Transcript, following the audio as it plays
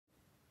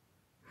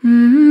Here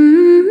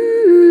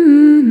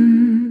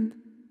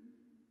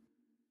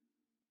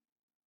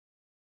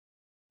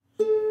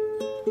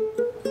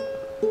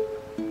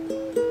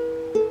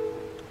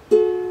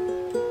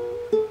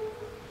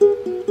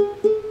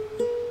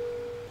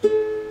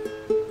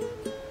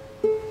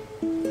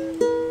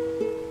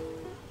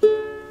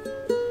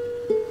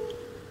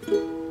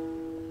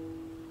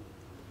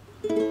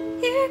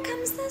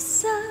comes the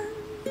sun.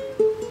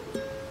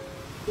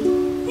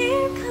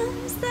 Here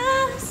comes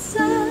the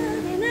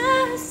sun, and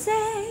I say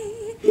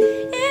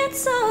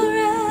it's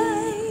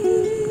alright.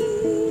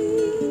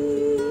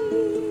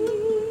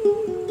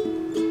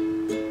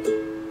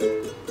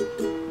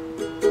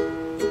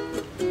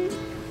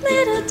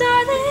 Little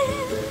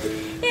darling,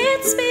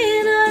 it's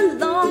been a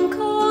long,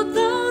 cold,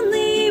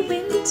 lonely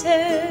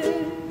winter.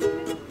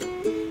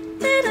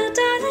 Little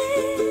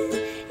darling,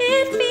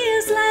 it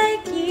feels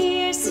like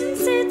years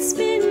since it's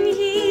been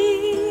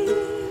here.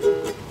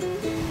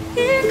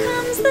 Here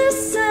comes the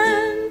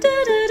sun,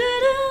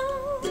 do-do-do-do.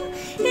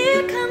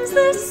 Here comes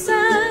the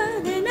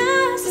sun, and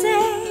I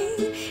say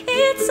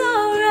it's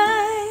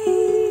alright.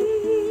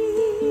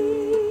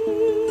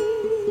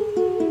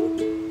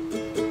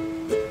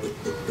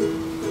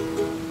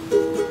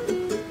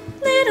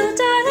 Little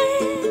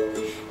darling,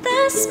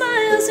 the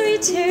smiles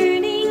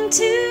returning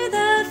to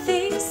the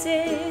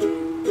faces.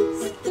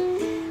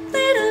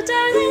 Little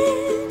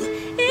darling,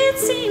 it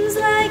seems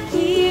like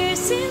years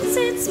since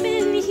it's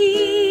been here.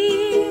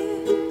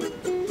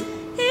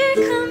 Here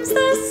comes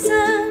the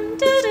sun,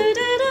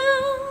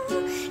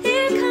 do-do-do-do.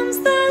 Here comes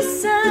the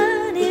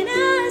sun, and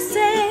I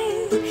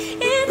say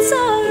it's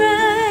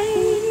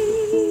alright.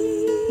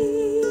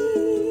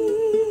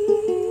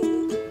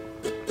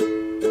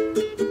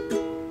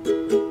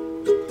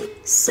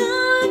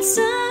 Sun,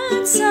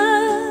 sun,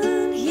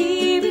 sun,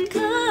 here it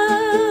comes.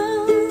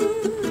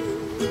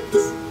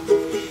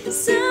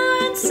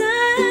 Sun,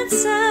 sun,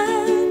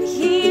 sun,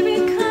 here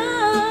it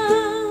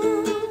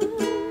comes.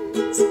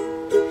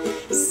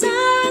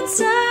 Sun,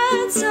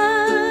 sun,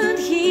 sun,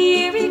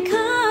 here it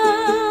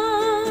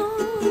comes.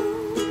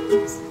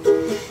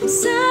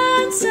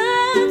 Sun,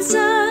 sun,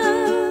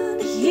 sun,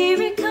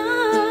 here it comes.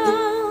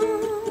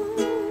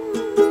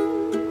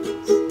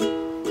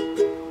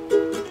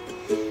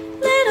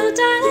 Little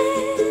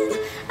darling,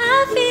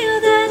 I feel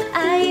that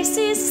ice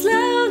is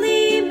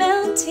slowly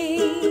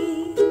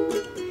melting.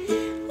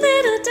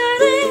 Little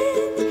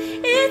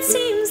darling, it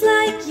seems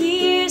like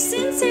years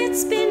since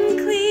it's been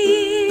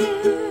clear.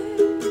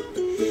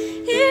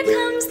 Here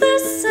comes the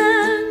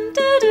sun,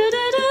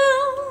 do-do-do-do.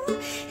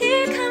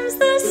 Here comes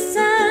the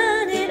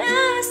sun, and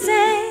I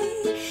say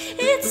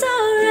it's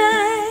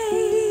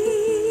alright.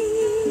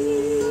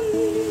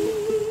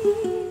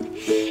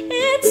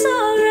 It's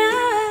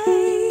alright.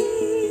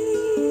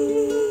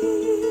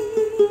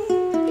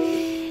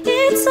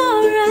 It's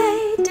alright.